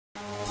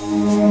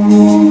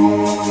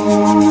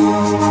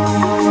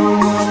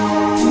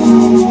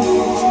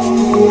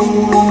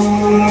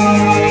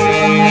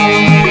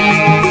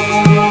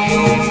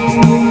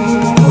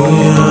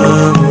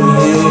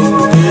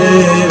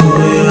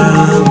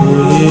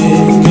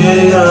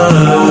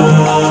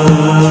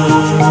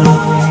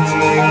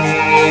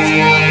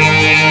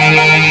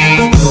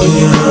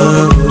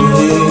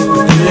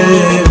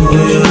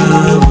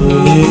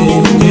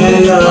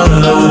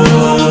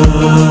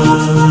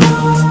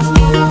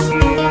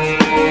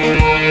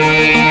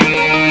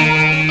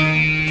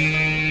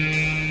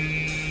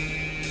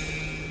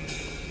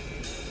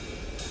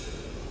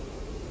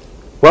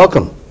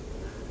Welcome.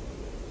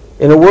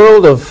 In a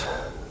world of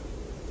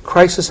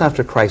crisis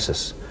after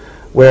crisis,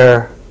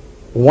 where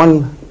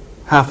one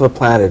half of the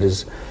planet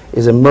is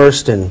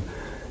immersed in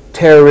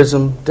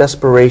terrorism,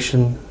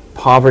 desperation,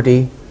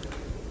 poverty,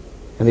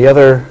 and the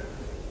other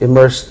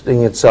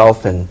immersing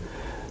itself in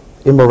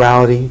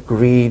immorality,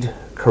 greed,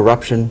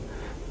 corruption,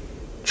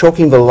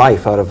 choking the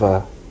life out of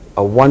a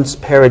once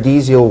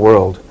paradisial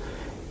world,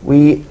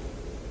 we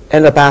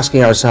end up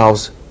asking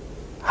ourselves,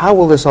 how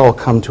will this all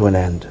come to an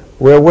end?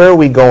 Where are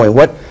we going?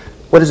 What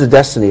is the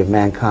destiny of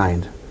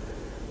mankind?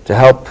 To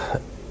help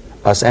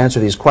us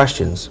answer these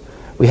questions,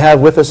 we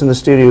have with us in the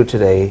studio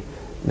today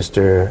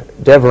Mr.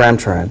 Dev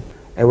Ramcharan,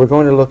 and we're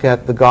going to look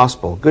at the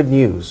gospel, good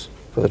news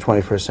for the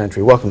 21st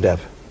century. Welcome, Dev.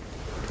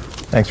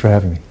 Thanks for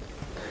having me.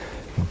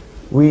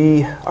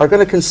 We are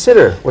going to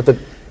consider what the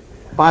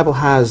Bible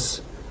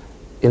has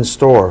in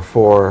store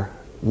for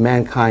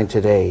mankind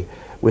today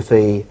with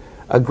a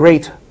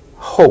great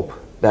hope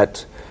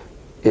that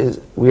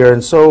we are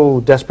in so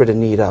desperate a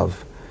need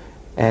of.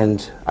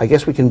 And I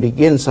guess we can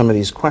begin some of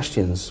these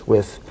questions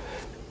with,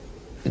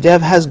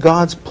 Dev, has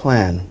God's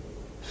plan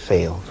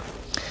failed?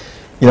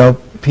 You know,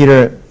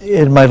 Peter,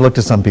 it might look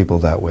to some people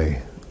that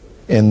way.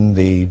 In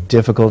the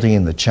difficulty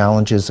and the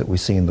challenges that we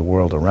see in the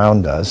world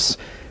around us,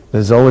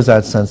 there's always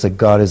that sense that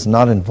God is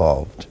not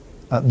involved.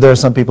 There are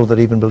some people that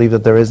even believe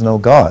that there is no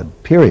God,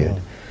 period.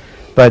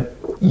 But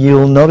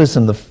you'll notice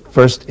in the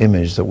first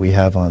image that we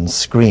have on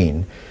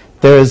screen,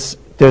 there's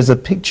a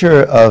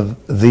picture of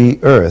the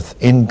earth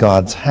in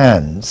God's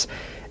hands.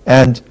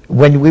 And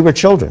when we were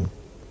children,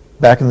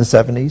 back in the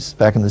 70s,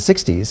 back in the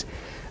 60s,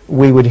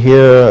 we would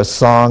hear a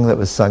song that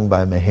was sung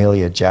by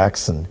Mahalia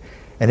Jackson.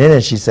 And in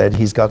it she said,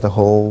 he's got the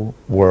whole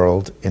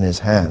world in his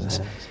hands.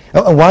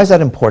 And why is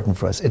that important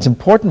for us? It's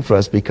important for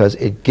us because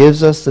it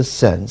gives us the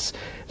sense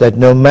that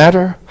no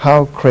matter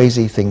how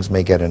crazy things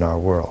may get in our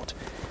world,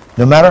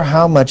 no matter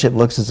how much it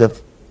looks as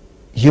if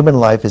human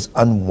life is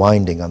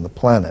unwinding on the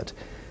planet,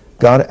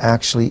 God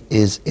actually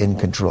is in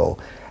control.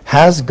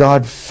 Has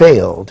God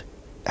failed?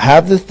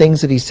 Have the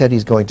things that he said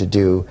he's going to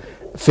do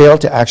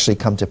failed to actually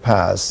come to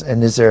pass?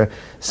 And is there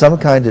some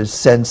kind of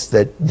sense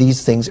that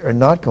these things are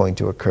not going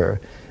to occur?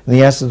 And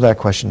the answer to that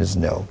question is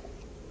no.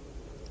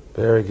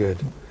 Very good.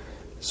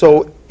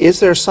 So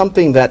is there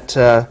something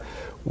that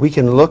we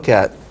can look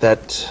at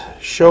that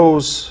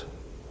shows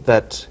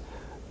that,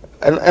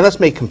 and let's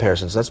make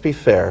comparisons, let's be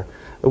fair,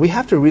 that we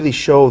have to really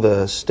show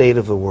the state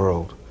of the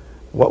world,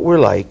 what we're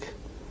like,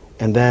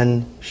 and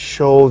then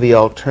show the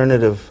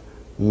alternative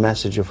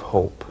message of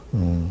hope.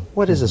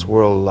 What is this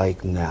world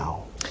like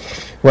now?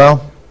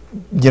 Well,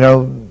 you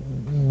know,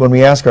 when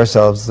we ask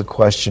ourselves the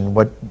question,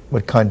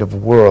 what kind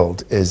of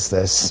world is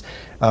this?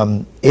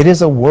 It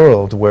is a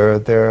world where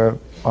there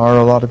are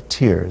a lot of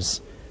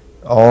tears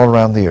all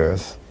around the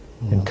earth,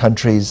 in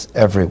countries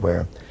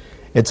everywhere.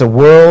 It's a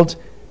world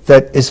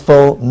that is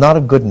full not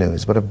of good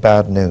news, but of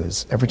bad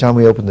news. Every time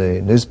we open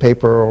the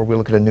newspaper or we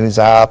look at a news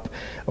app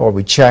or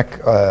we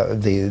check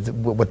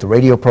what the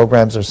radio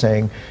programs are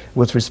saying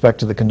with respect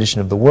to the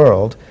condition of the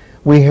world,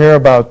 we hear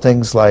about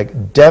things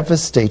like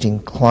devastating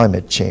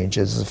climate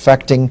changes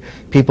affecting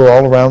people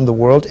all around the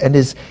world and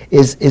is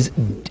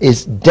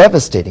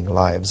devastating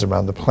lives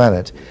around the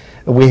planet.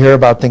 We hear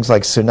about things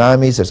like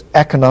tsunamis, there's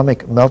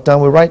economic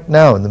meltdown. We're right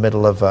now in the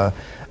middle of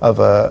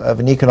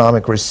an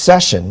economic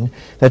recession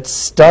that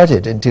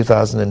started in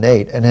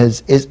 2008 and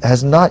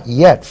has not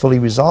yet fully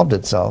resolved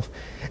itself.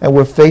 And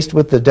we're faced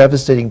with the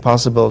devastating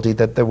possibility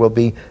that there will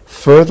be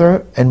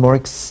further and more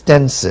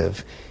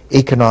extensive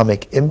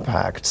economic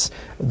impacts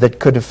that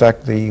could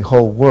affect the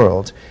whole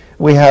world.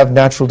 We have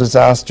natural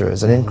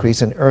disasters, an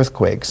increase in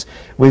earthquakes.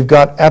 We've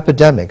got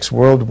epidemics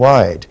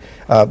worldwide.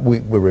 We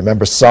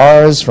remember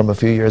SARS from a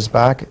few years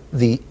back.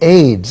 The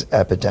AIDS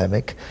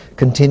epidemic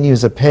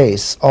continues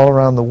apace all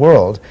around the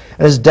world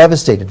and has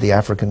devastated the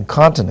African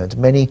continent.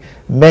 Many,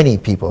 many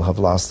people have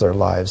lost their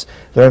lives.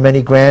 There are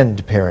many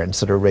grandparents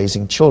that are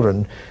raising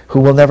children who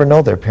will never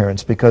know their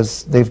parents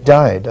because they've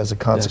died as a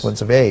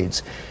consequence of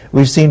AIDS.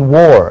 We've seen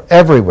war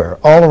everywhere,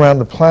 all around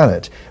the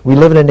planet. We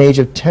live in an age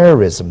of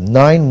terrorism.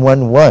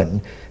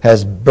 9/11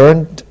 has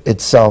burned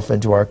itself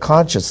into our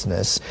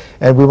consciousness,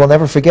 and we will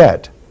never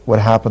forget what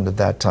happened at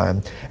that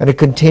time. And it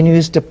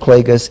continues to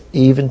plague us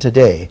even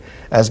today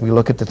as we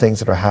look at the things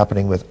that are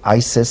happening with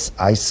ISIS,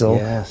 ISIL,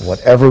 Yes.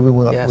 whatever we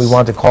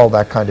want to call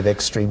that kind of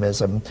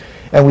extremism.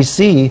 And we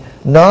see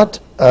not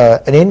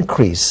an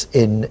increase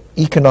in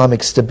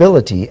economic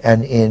stability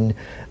and in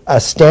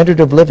a standard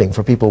of living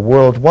for people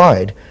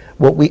worldwide.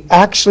 What we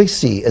actually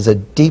see is a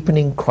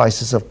deepening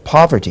crisis of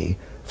poverty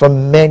for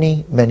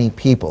many, many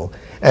people,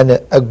 and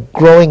a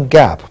growing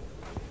gap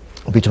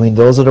between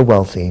those that are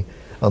wealthy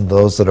and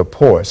those that are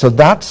poor. So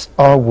that's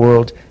our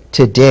world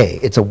today.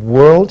 It's a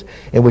world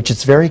in which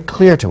it's very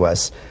clear to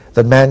us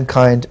that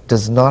mankind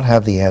does not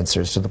have the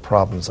answers to the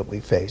problems that we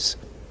face.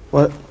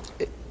 Well,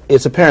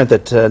 it's apparent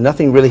that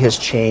nothing really has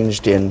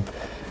changed in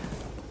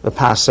the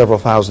past several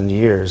thousand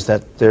years,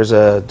 that there's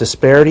a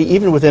disparity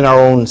even within our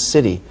own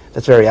city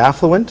that's very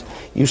affluent.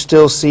 You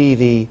still see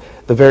the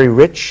very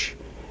rich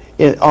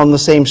on the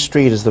same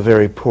street as the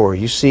very poor.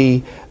 You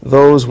see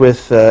those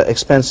with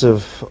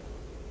expensive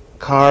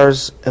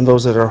cars and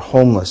those that are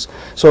homeless.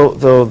 So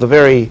the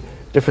very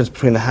difference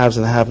between the haves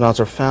and the have-nots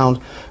are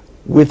found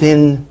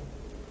within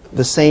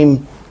the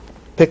same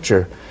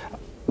picture.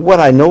 What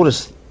I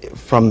noticed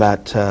from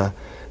that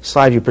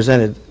slide you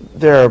presented,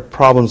 there are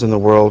problems in the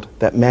world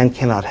that man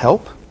cannot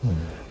help,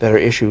 that are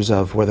issues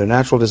of whether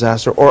natural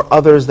disaster or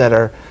others that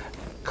are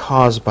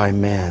caused by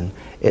man.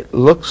 It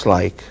looks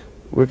like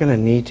we're going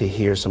to need to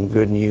hear some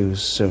good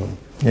news soon.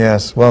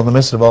 Yes, well, in the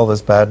midst of all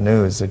this bad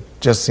news, it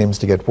just seems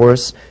to get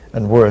worse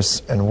and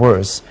worse and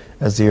worse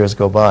as the years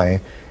go by.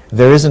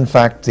 There is, in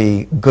fact,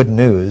 the good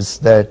news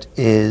that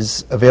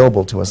is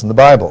available to us in the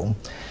Bible.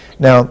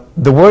 Now,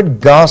 the word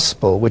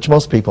gospel, which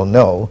most people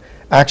know,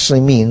 actually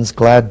means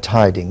glad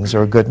tidings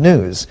or good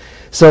news.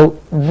 So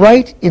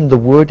right in the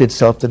word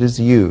itself that is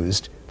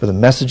used for the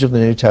message of the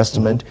New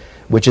Testament,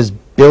 which is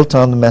built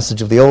on the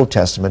message of the Old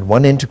Testament,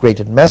 one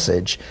integrated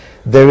message,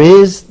 there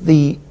is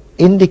the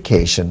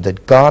indication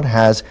that God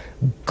has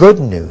good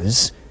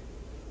news,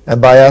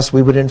 and by us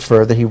we would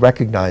infer that he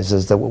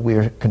recognizes that what we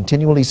are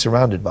continually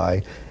surrounded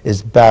by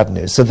is bad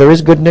news. So there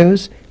is good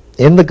news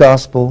in the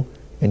gospel,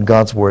 in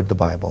God's word, the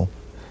Bible.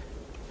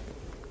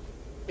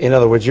 In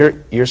other words,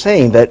 you're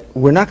saying that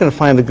we're not going to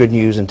find the good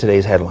news in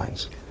today's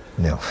headlines.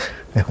 No,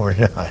 no, we're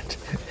not.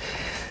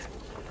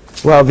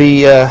 Well,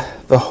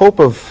 the hope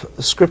of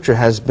Scripture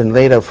has been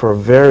laid out for a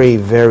very,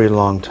 very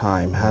long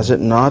time, has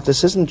it not?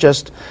 This isn't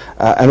just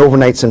an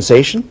overnight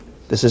sensation.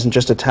 This isn't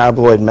just a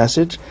tabloid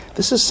message.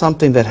 This is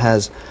something that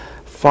has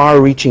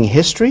far-reaching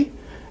history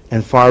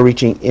and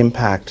far-reaching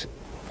impact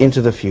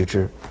into the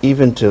future,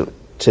 even to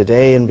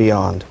today and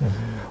beyond.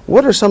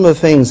 What are some of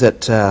the things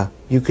that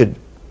you could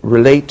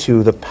relate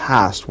to the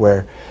past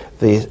where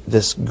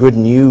this good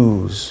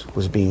news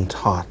was being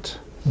taught?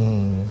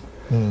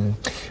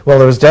 Well,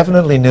 there was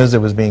definitely news that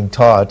was being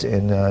taught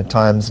in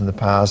times in the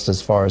past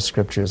as far as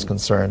Scripture is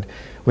concerned.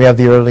 We have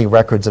the early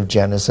records of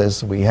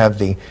Genesis. We have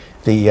the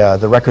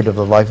record of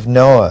the life of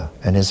Noah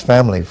and his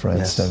family, for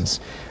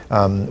instance,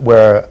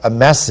 where a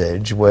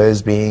message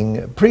was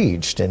being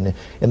preached in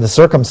the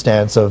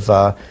circumstance of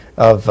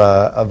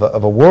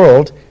a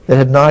world that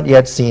had not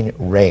yet seen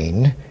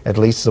rain, at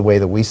least the way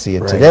that we see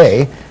it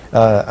today.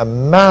 A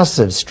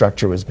massive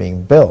structure was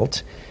being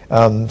built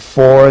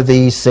for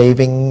the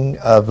saving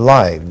of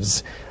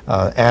lives.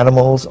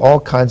 Animals, all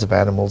kinds of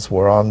animals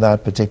were on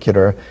that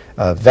particular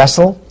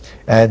vessel,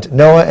 and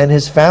Noah and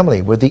his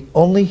family were the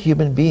only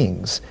human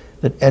beings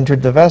that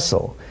entered the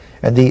vessel.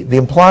 And the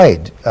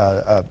implied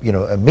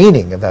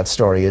meaning of that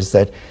story is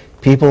that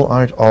people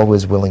aren't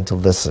always willing to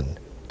listen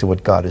to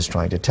what God is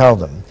trying to tell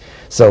them.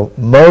 So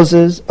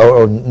Moses,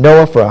 or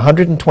Noah, for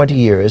 120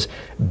 years,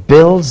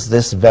 builds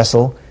this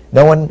vessel.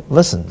 No one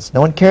listens.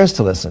 No one cares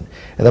to listen.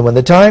 And then when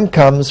the time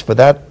comes for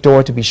that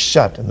door to be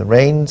shut and the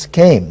rains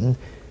came,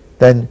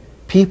 then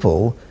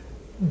people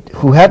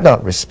who had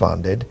not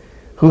responded,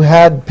 who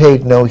had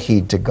paid no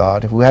heed to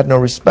God, who had no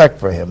respect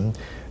for him,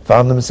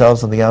 found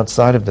themselves on the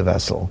outside of the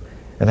vessel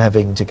and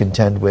having to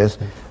contend with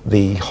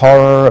the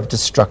horror of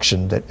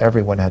destruction that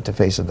everyone had to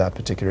face at that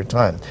particular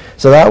time.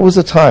 So that was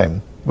a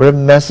time where a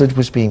message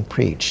was being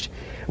preached,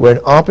 where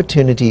an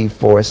opportunity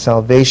for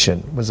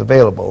salvation was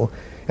available,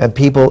 and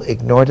people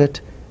ignored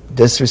it,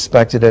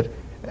 disrespected it,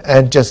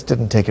 and just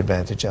didn't take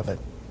advantage of it.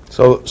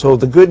 So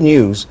the good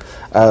news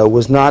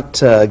was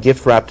not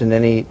gift wrapped in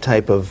any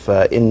type of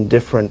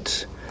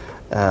indifferent,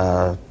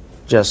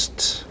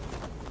 just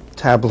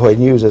tabloid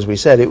news, as we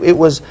said. It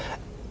was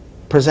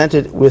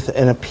presented with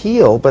an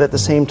appeal, but at the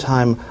same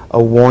time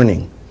a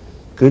warning.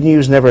 Good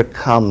news never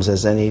comes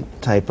as any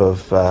type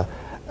of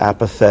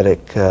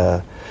apathetic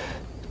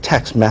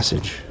text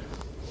message.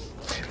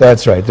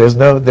 That's right. There's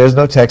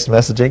no text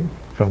messaging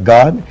from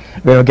God.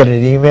 We don't get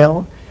an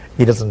email.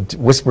 He doesn't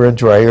whisper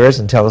into our ears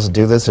and tell us to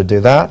do this or do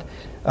that.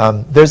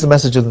 There's a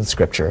message in the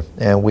Scripture,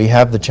 and we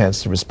have the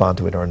chance to respond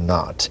to it or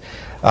not.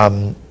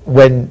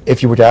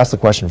 If you were to ask the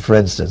question, for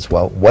instance,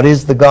 well, what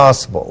is the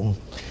gospel?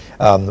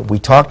 We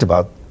talked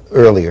about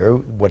earlier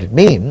what it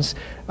means.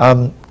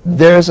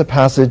 There's a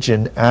passage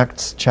in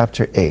Acts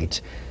chapter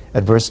 8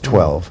 at verse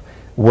 12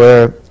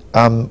 where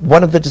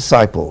one of the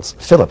disciples,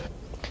 Philip,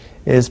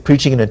 is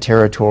preaching in a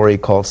territory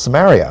called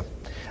Samaria,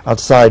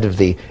 outside of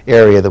the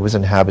area that was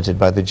inhabited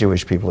by the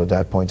Jewish people at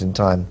that point in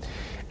time.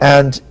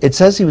 And it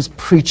says he was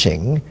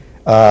preaching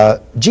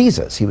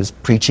Jesus. He was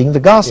preaching the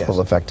gospel,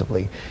 Yes.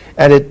 effectively.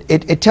 And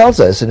it tells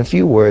us in a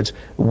few words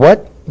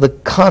what the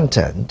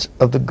content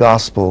of the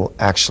gospel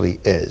actually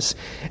is.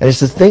 And it's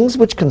the things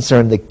which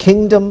concern the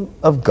kingdom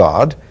of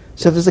God.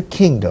 So there's a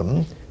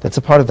kingdom that's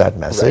a part of that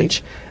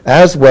message,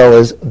 as well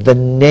as the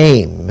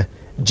name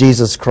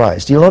Jesus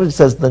Christ. You'll notice it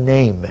says the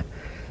name.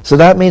 So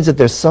that means that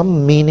there's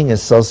some meaning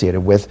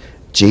associated with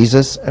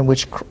Jesus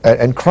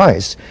and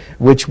Christ,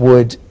 which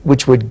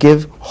would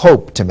give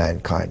hope to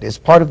mankind. It's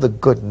part of the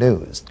good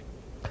news.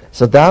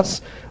 So that's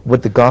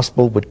what the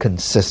gospel would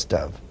consist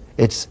of.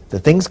 It's the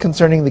things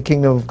concerning the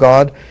kingdom of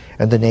God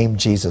and the name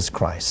Jesus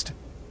Christ.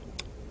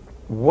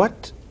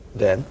 What,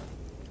 then,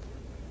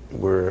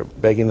 we're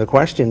begging the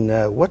question,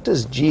 what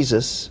does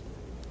Jesus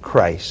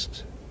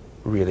Christ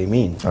really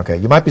mean? Okay,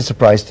 you might be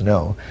surprised to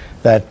know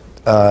that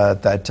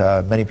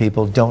many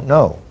people don't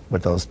know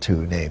what those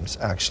two names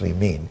actually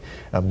mean.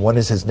 One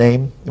is his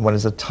name, and one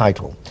is a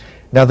title.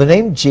 Now, the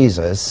name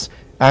Jesus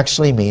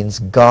actually means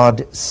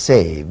God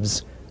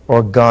saves,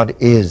 or God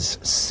is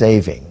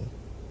saving,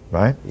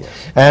 right? Yes.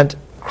 And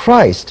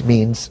Christ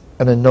means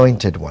an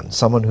anointed one,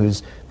 someone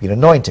who's been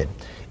anointed.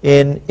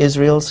 In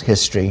Israel's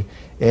history,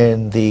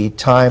 in the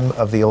time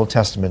of the Old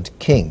Testament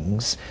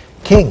kings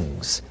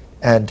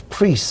and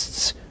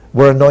priests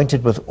were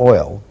anointed with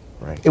oil.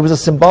 Right. It was a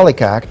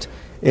symbolic act.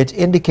 It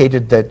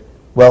indicated that,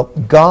 well,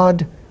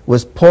 God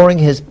was pouring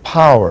his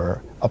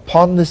power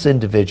upon this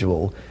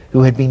individual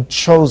who had been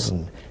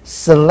chosen,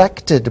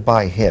 selected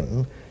by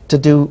him to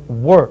do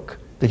work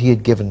that he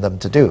had given them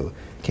to do.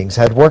 Kings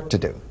had work to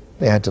do.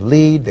 They had to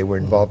lead. They were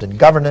involved in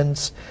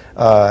governance.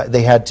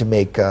 They had to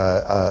make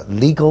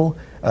legal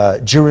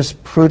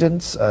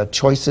jurisprudence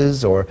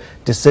choices or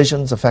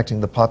decisions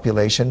affecting the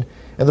population.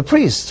 And the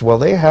priests, well,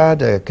 they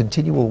had a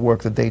continual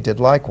work that they did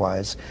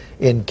likewise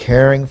in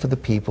caring for the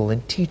people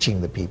and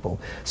teaching the people.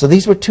 So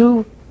these were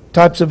two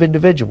types of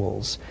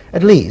individuals,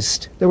 at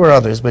least. There were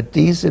others, but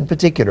these in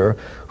particular,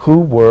 who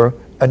were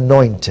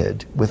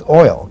anointed with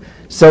oil.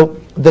 So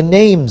the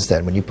names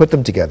then, when you put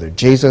them together,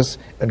 Jesus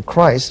and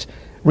Christ,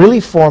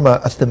 really form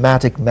a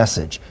thematic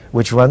message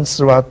which runs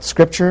throughout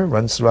Scripture,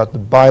 runs throughout the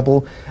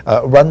Bible,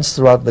 runs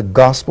throughout the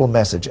gospel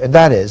message. And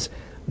that is,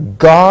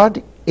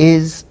 God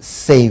is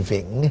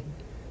saving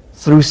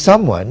through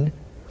someone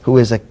who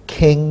is a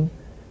king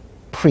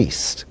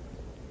priest.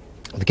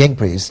 The king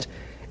priest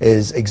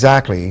is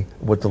exactly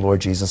what the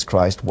Lord Jesus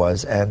Christ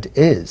was and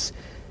is.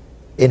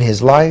 In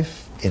his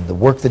life, in the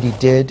work that he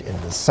did, in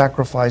the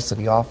sacrifice that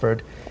he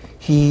offered,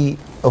 he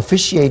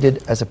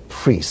officiated as a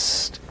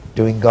priest,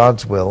 doing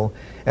God's will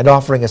and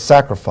offering a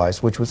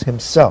sacrifice which was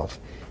himself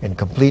in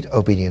complete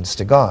obedience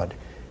to God.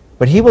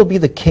 But he will be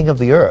the king of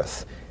the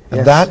earth. And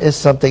Yes. that is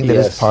something that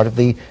is Yes. part of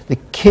the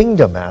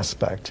kingdom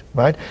aspect,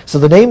 right? So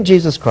the name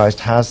Jesus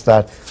Christ has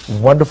that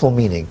wonderful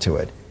meaning to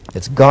it.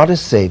 It's God is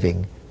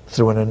saving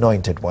through an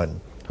anointed one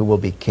who will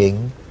be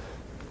king,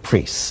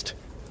 priest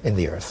in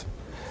the earth.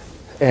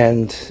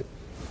 And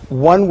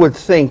one would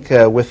think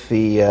with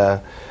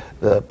the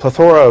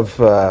plethora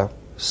of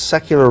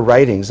secular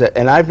writings,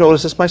 and I've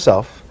noticed this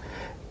myself,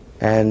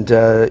 and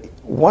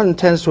one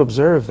tends to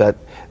observe that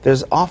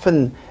there's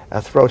often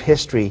throughout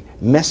history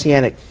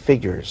messianic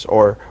figures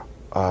or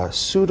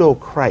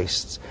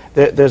pseudo-Christs.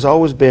 There's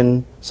always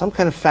been some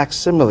kind of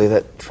facsimile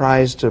that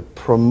tries to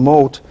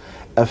promote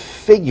a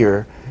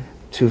figure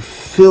to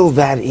fill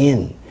that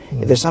in.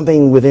 There's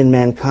something within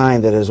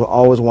mankind that has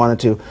always wanted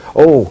to,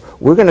 oh,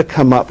 we're going to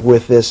come up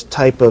with this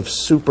type of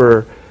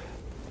Superman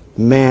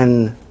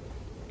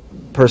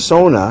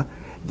persona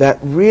that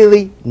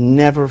really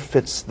never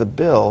fits the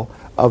bill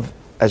of,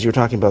 as you're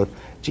talking about,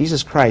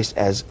 Jesus Christ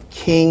as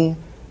king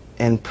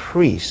and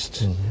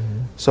priest.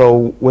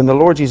 So when the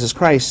Lord Jesus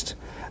Christ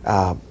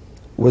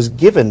was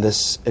given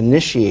this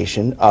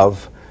initiation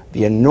of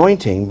the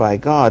anointing by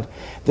God,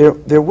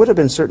 there would have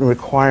been certain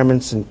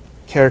requirements and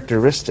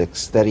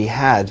characteristics that he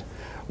had.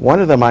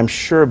 One of them, I'm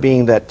sure,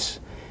 being that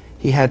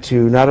he had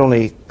to not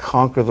only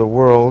conquer the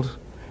world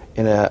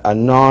in a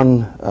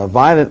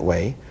non-violent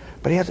way,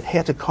 but he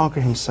had to conquer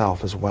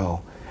himself as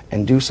well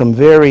and do some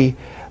very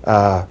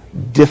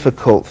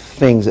difficult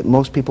things that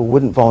most people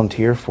wouldn't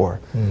volunteer for.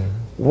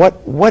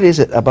 What is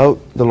it about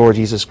the Lord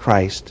Jesus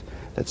Christ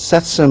that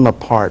sets him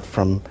apart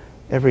from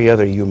every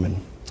other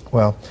human?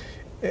 Well,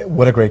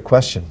 what a great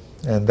question.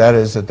 And that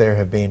is that there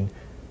have been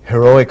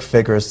heroic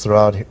figures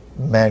throughout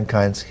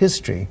mankind's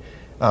history,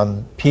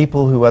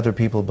 people who other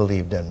people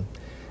believed in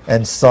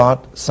and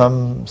sought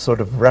some sort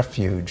of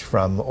refuge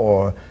from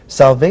or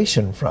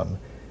salvation from.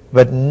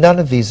 But none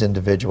of these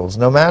individuals,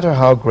 no matter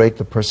how great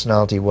the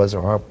personality was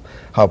or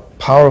how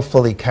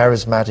powerfully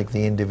charismatic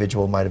the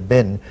individual might have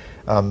been,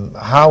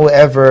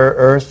 however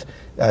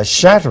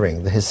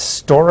earth-shattering the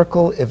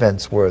historical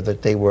events were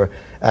that they were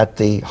at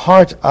the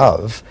heart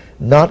of,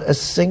 not a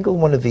single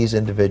one of these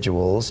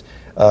individuals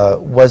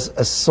was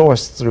a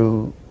source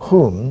through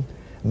whom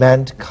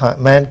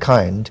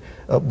mankind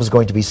was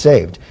going to be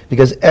saved,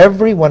 because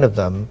every one of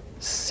them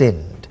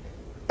sinned.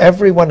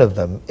 Every one of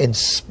them, in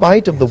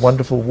spite of the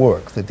wonderful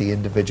work that the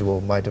individual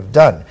might have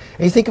done.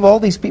 And you think of all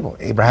these people,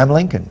 Abraham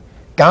Lincoln,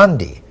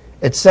 Gandhi,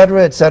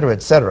 etc., etc.,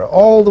 etc.,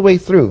 all the way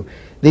through.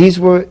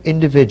 These were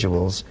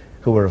individuals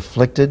who were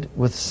afflicted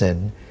with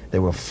sin. They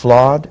were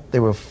flawed, they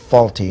were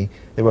faulty,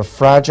 they were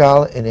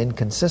fragile and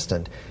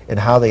inconsistent in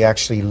how they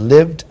actually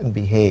lived and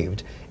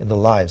behaved in the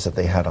lives that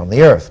they had on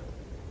the earth.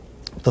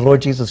 The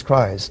Lord Jesus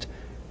Christ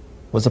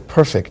was a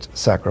perfect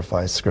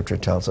sacrifice, Scripture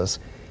tells us.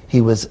 He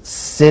was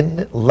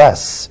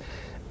sinless.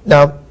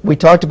 Now, we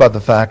talked about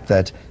the fact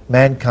that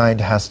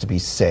mankind has to be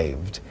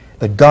saved,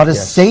 that God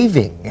is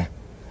saving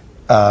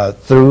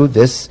through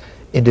this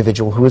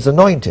individual who is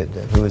anointed,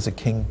 who is a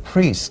king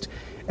priest.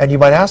 And you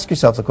might ask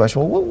yourself the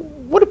question, well,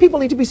 what do people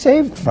need to be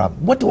saved from?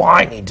 What do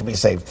I need to be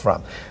saved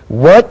from?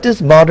 What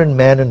does modern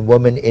man and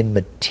woman in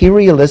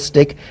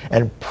materialistic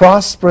and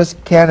prosperous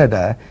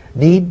Canada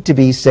need to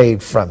be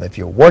saved from? If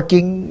you're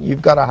working,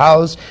 you've got a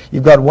house,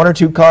 you've got 1 or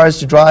 2 cars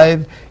to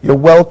drive, you're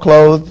well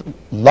clothed,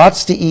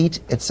 lots to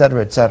eat,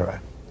 etc.,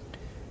 etc.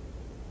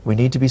 We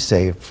need to be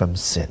saved from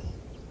sin.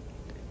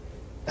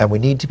 And we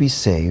need to be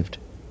saved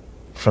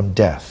from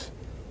death.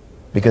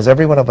 Because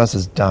every one of us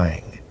is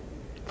dying.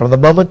 From the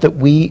moment that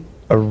we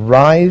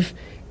arrive,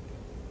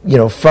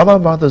 from our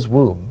mother's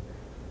womb,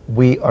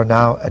 we are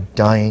now a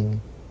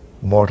dying,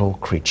 mortal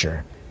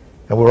creature.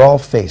 And we're all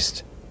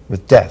faced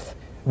with death.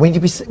 We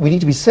need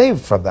to be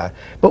saved from that.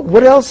 But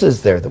what else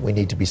is there that we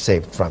need to be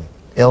saved from?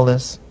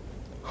 Illness,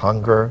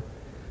 hunger,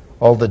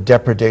 all the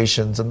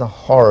depredations and the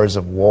horrors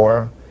of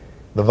war,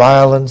 the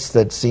violence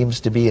that seems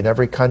to be in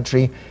every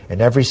country, in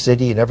every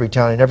city, in every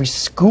town, in every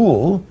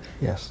school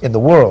in the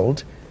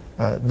world,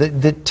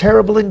 the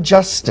terrible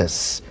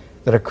injustice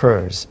that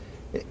occurs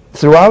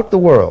throughout the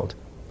world,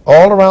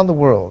 all around the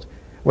world,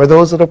 where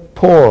those that are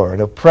poor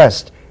and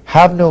oppressed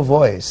have no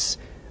voice,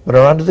 but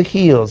are under the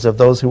heels of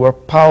those who are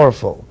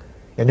powerful,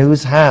 in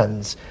whose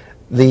hands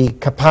the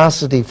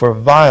capacity for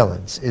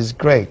violence is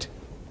great.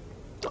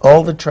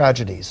 All the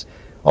tragedies,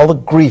 all the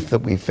grief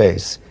that we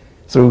face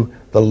through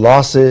the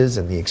losses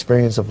and the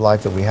experience of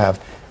life that we have,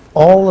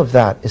 all of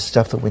that is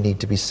stuff that we need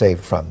to be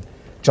saved from.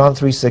 John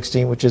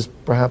 3:16, which is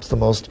perhaps the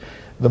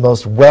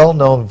most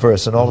well-known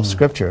verse in all of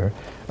Scripture,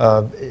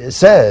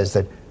 says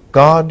that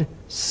God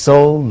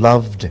so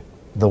loved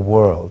the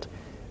world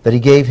that he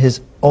gave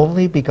his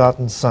only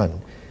begotten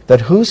Son,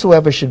 that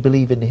whosoever should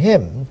believe in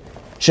him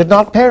should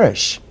not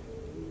perish,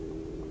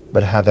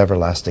 but have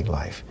everlasting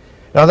life.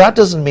 Now that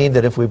doesn't mean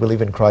that if we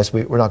believe in Christ,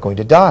 we're not going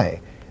to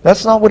die.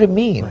 That's not what it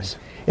means.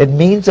 Right. It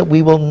means that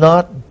we will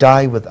not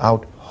die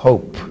without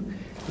hope.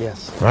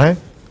 Yes. Right?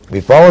 We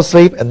fall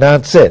asleep and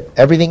that's it.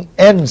 Everything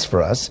ends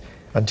for us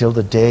until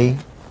the day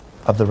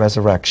of the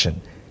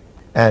resurrection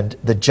and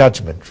the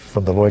judgment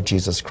from the Lord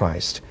Jesus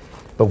Christ.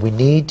 But we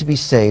need to be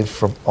saved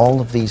from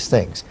all of these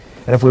things.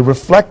 And if we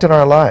reflect on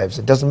our lives,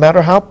 it doesn't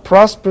matter how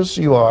prosperous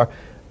you are,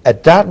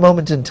 at that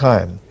moment in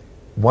time,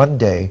 one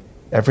day,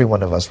 every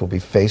one of us will be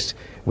faced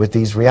with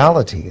these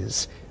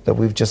realities that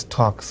we've just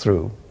talked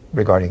through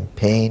regarding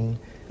pain,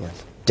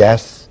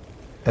 death,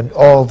 and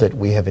all that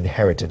we have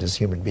inherited as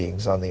human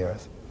beings on the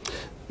earth.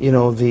 You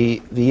know,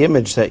 the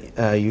image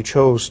that you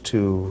chose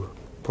to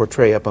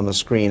portray up on the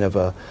screen of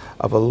a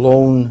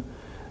lone,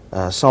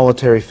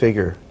 solitary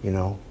figure,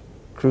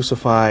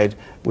 crucified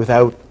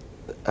without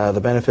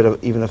the benefit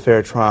of even a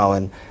fair trial,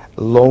 and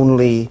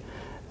lonely,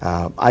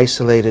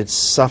 isolated,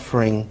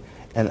 suffering,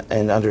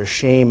 and under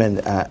shame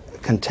and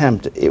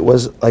contempt. It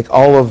was like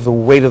all of the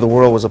weight of the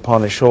world was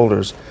upon his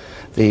shoulders.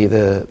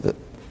 The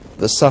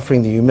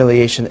suffering, the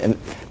humiliation, and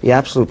the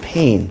absolute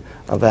pain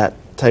of that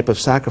type of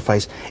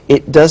sacrifice.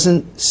 It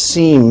doesn't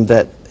seem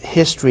that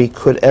history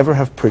could ever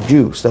have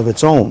produced of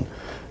its own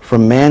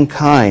from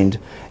mankind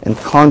and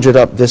conjured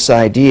up this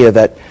idea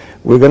that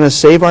we're going to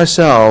save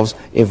ourselves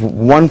if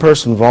one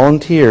person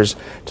volunteers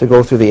to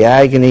go through the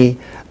agony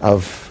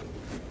of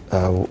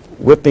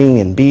whipping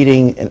and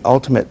beating and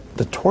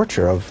the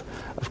torture of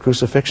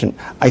crucifixion.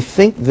 I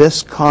think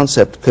this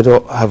concept could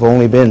have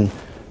only been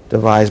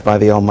devised by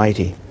the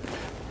Almighty.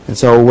 And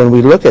so when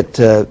we look at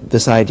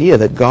this idea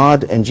that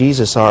God and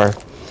Jesus are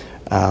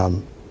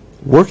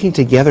working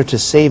together to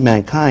save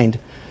mankind,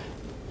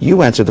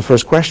 you answered the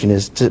first question,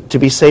 is to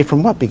be saved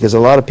from what? Because a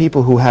lot of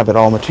people who have it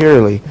all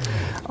materially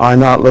are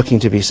not looking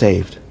to be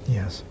saved.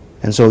 Yes.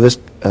 And so this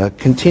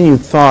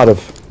continued thought of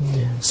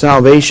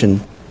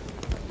salvation,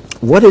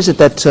 what is it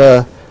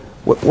that,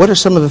 what are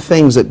some of the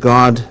things that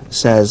God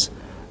says,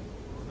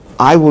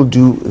 I will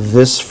do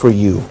this for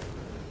you?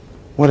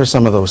 What are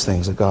some of those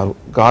things that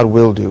God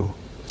will do?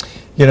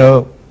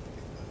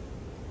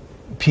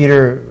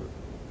 Peter,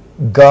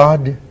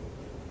 God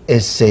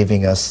is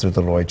saving us through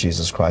the Lord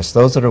Jesus Christ,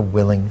 those that are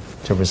willing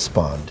to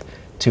respond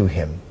to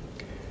him.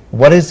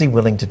 What is he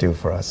willing to do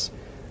for us?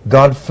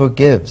 God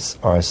forgives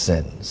our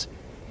sins.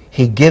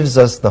 He gives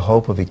us the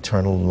hope of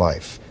eternal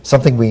life,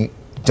 something we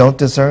don't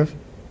deserve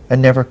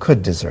and never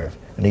could deserve.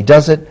 And he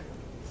does it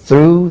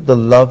through the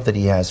love that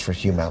he has for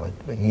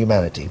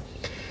humanity.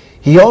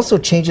 He also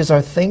changes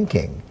our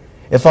thinking.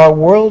 If our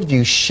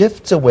worldview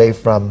shifts away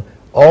from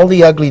all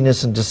the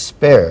ugliness and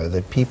despair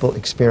that people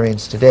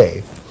experience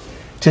today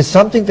to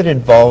something that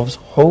involves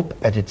hope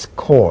at its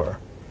core,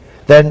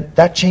 then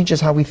that changes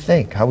how we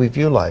think, how we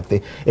view life.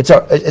 It's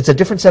a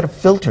different set of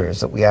filters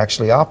that we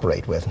actually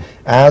operate with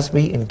as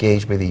we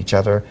engage with each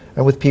other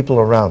and with people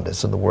around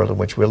us in the world in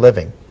which we're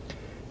living.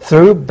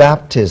 Through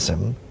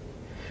baptism,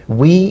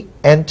 we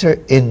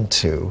enter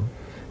into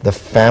the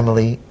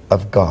family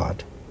of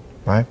God.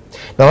 Right?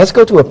 Now let's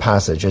go to a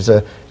passage. There's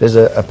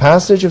a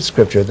passage of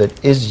Scripture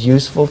that is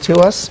useful to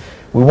us.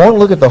 We won't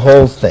look at the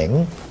whole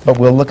thing, but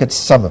we'll look at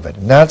some of it.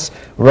 And that's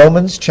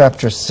Romans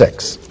chapter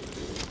 6.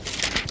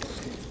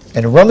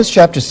 And in Romans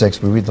chapter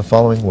 6, we read the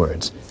following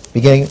words,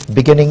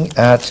 beginning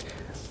at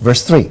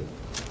verse 3.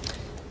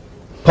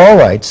 Paul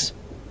writes,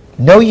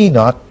 "Know ye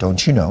not,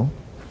 don't you know,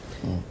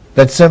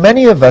 that so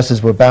many of us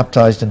as were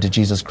baptized into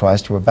Jesus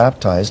Christ were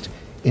baptized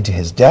into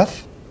his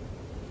death?"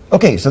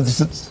 Okay, so this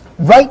is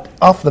right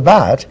off the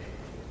bat,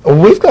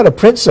 we've got a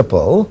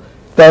principle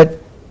that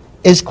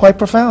is quite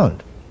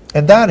profound.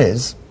 And that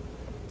is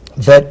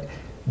that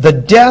the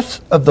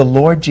death of the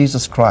Lord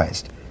Jesus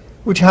Christ,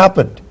 which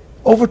happened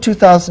over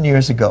 2,000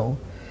 years ago,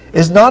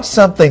 is not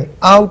something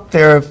out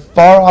there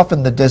far off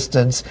in the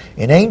distance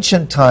in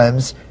ancient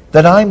times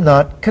that I'm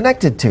not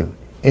connected to.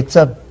 It's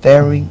a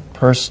very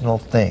personal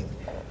thing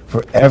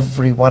for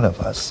every one of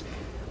us.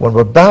 When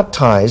we're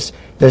baptized,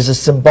 there's a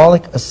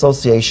symbolic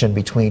association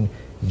between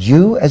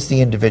you as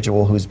the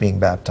individual who's being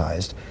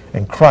baptized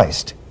and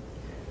Christ.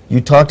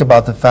 You talked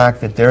about the fact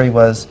that there he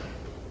was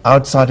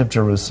outside of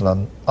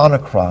Jerusalem on a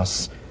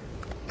cross,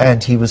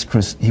 and he was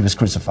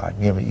crucified.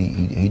 You know,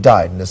 he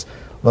died in this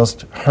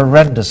most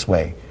horrendous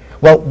way.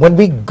 Well, when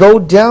we go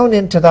down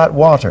into that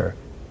water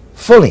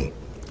fully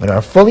and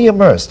are fully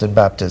immersed in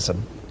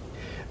baptism,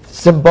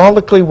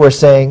 symbolically we're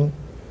saying,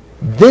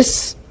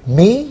 this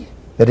me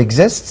that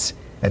exists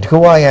and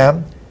who I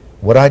am,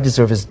 what I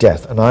deserve is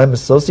death, and I'm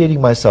associating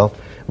myself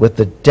with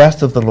the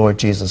death of the Lord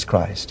Jesus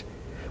Christ.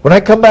 When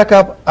I come back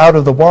up out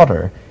of the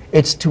water,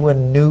 it's to a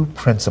new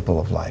principle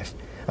of life.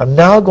 I'm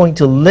now going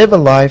to live a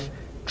life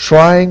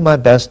trying my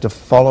best to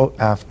follow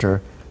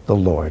after the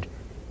Lord,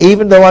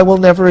 even though I will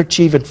never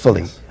achieve it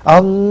fully.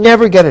 I'll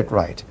never get it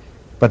right.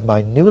 But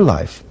my new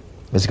life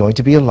is going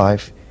to be a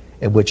life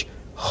in which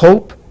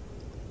hope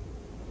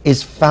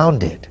is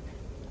founded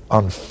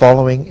on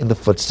following in the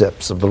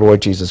footsteps of the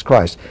Lord Jesus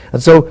Christ.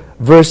 And so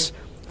verse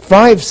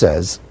 5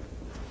 says,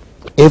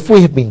 if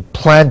we have been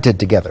planted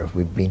together, if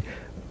we've been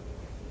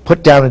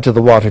put down into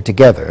the water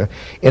together,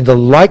 in the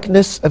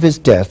likeness of his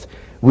death,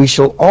 we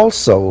shall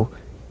also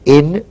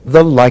in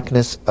the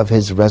likeness of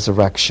his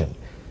resurrection.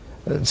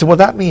 So what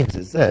that means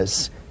is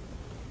this: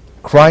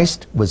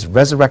 Christ was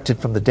resurrected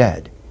from the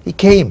dead. He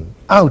came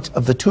out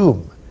of the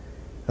tomb.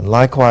 And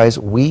likewise,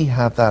 we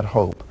have that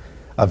hope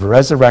of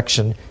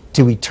resurrection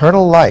to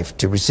eternal life,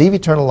 to receive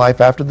eternal life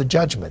after the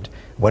judgment,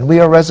 when we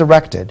are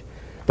resurrected.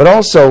 But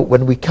also,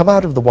 when we come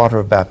out of the water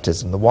of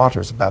baptism, the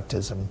waters of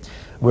baptism,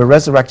 we're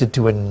resurrected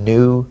to a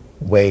new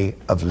way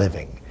of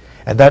living.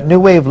 And that new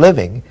way of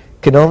living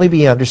can only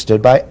be understood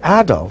by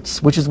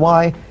adults, which is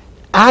why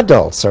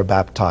adults are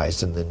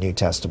baptized in the New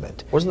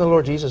Testament. Wasn't the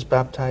Lord Jesus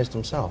baptized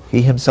himself?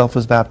 He himself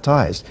was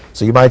baptized.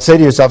 So you might say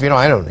to yourself,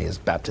 I don't need this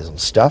baptism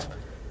stuff.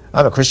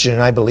 I'm a Christian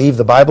and I believe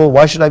the Bible.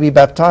 Why should I be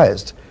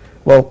baptized?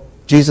 Well,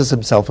 Jesus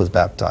himself was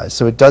baptized.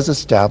 So it does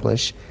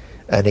establish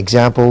an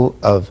example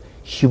of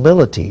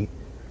humility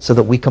so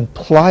that we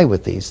comply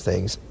with these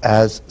things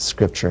as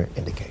Scripture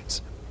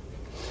indicates.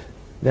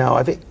 Now,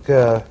 I think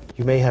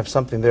you may have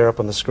something there up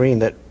on the screen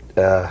that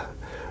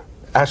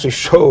actually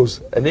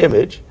shows an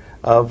image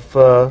of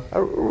a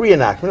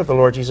reenactment of the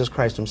Lord Jesus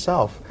Christ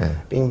himself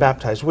being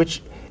baptized,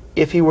 which,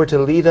 if he were to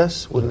lead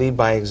us, would lead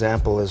by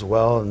example as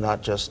well, and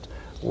not just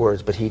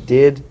words, but he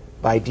did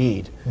by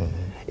deed.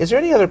 Is there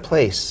any other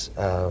place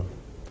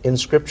in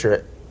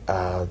Scripture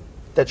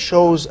that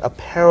shows a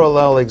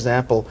parallel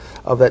example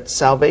of that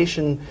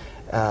salvation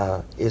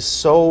is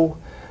so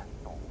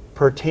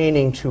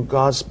pertaining to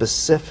God's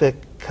specific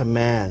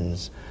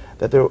commands,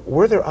 that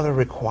were there other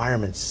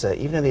requirements,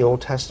 even in the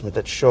Old Testament,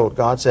 that showed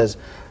God says,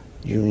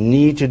 you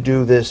need to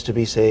do this to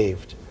be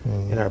saved?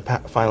 In our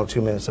final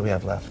 2 minutes that we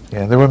have left.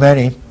 Yeah, there were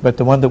many, but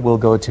the one that we'll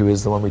go to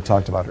is the one we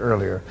talked about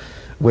earlier,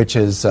 which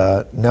is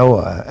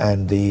Noah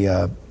and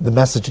the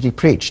message that he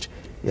preached,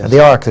 and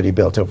the ark that he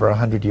built over a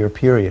 100-year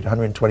period,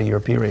 120-year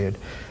period.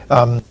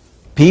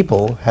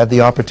 People had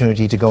the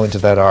opportunity to go into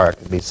that ark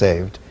and be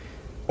saved,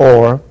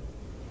 or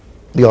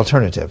the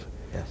alternative,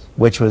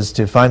 which was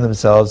to find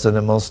themselves in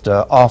a most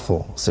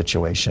awful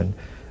situation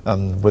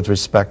with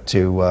respect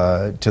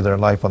to their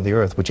life on the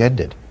earth, which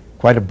ended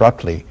quite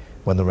abruptly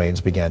when the rains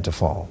began to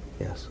fall.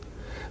 Yes.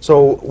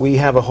 So we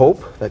have a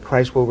hope that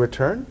Christ will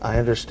return. I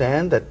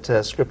understand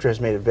that Scripture has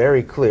made it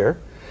very clear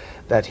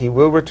that he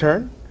will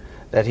return,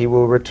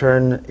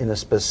 in a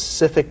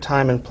specific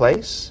time and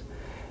place.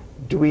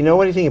 Do we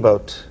know anything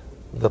about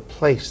the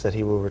place that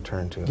he will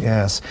return to.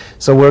 Yes.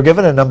 So we're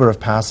given a number of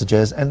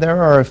passages, and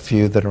there are a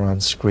few that are on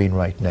screen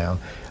right now.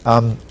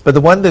 But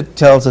the one that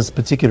tells us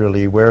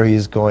particularly where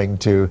he's going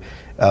to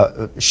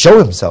show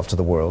himself to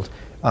the world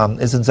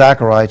is in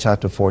Zechariah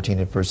chapter 14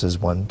 and verses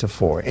 1 to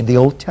 4 in the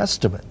Old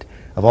Testament,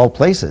 of all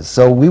places.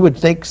 So we would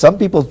think, some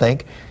people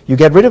think, you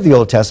get rid of the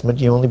Old Testament,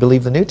 you only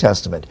believe the New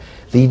Testament.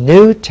 The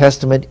New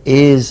Testament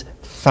is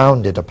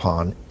founded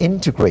upon,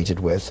 integrated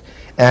with,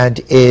 and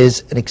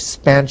is an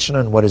expansion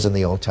on what is in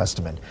the Old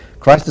Testament.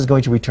 Christ is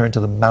going to return to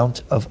the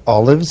Mount of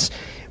Olives,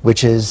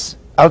 which is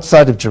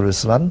outside of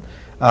Jerusalem,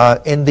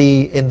 in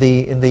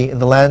the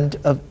land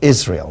of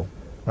Israel,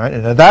 right?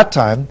 And at that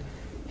time,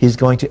 he's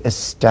going to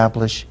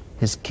establish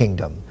his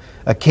kingdom,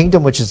 a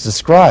kingdom which is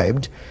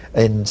described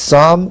in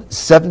Psalm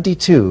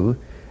 72,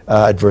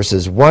 at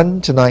verses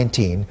 1 to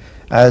 19,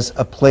 as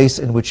a place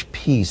in which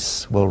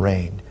peace will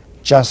reign,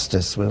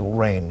 justice will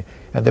reign,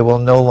 and there will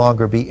no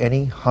longer be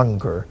any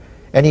hunger,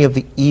 any of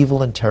the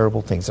evil and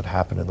terrible things that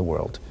happen in the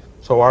world.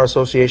 So our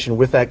association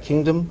with that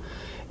kingdom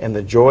and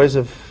the joys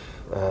of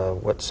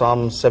what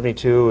Psalm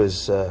 72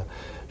 is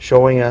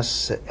showing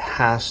us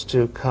has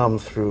to come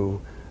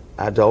through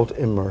adult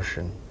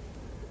immersion.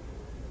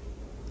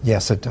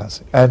 Yes, it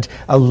does. And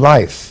a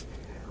life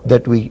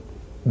that we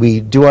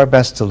do our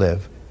best to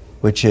live,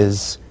 which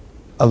is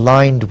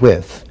aligned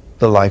with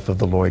the life of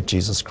the Lord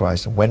Jesus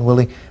Christ. And when will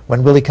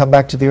he come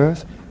back to the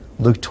earth?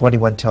 Luke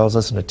 21 tells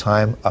us in a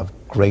time of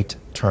great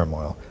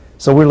turmoil.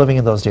 So we're living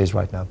in those days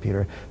right now,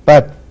 Peter.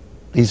 But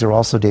these are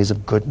also days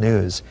of good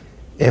news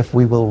if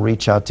we will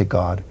reach out to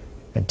God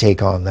and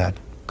take on that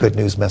good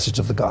news message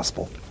of the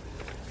gospel.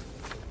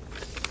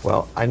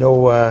 Well, I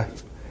know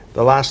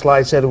the last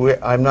slide said,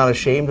 I'm not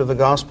ashamed of the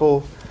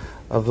gospel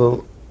of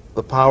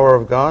the power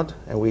of God,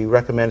 and we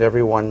recommend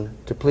everyone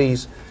to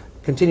please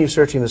continue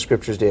searching the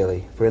scriptures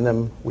daily, for in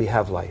them we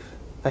have life.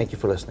 Thank you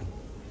for listening.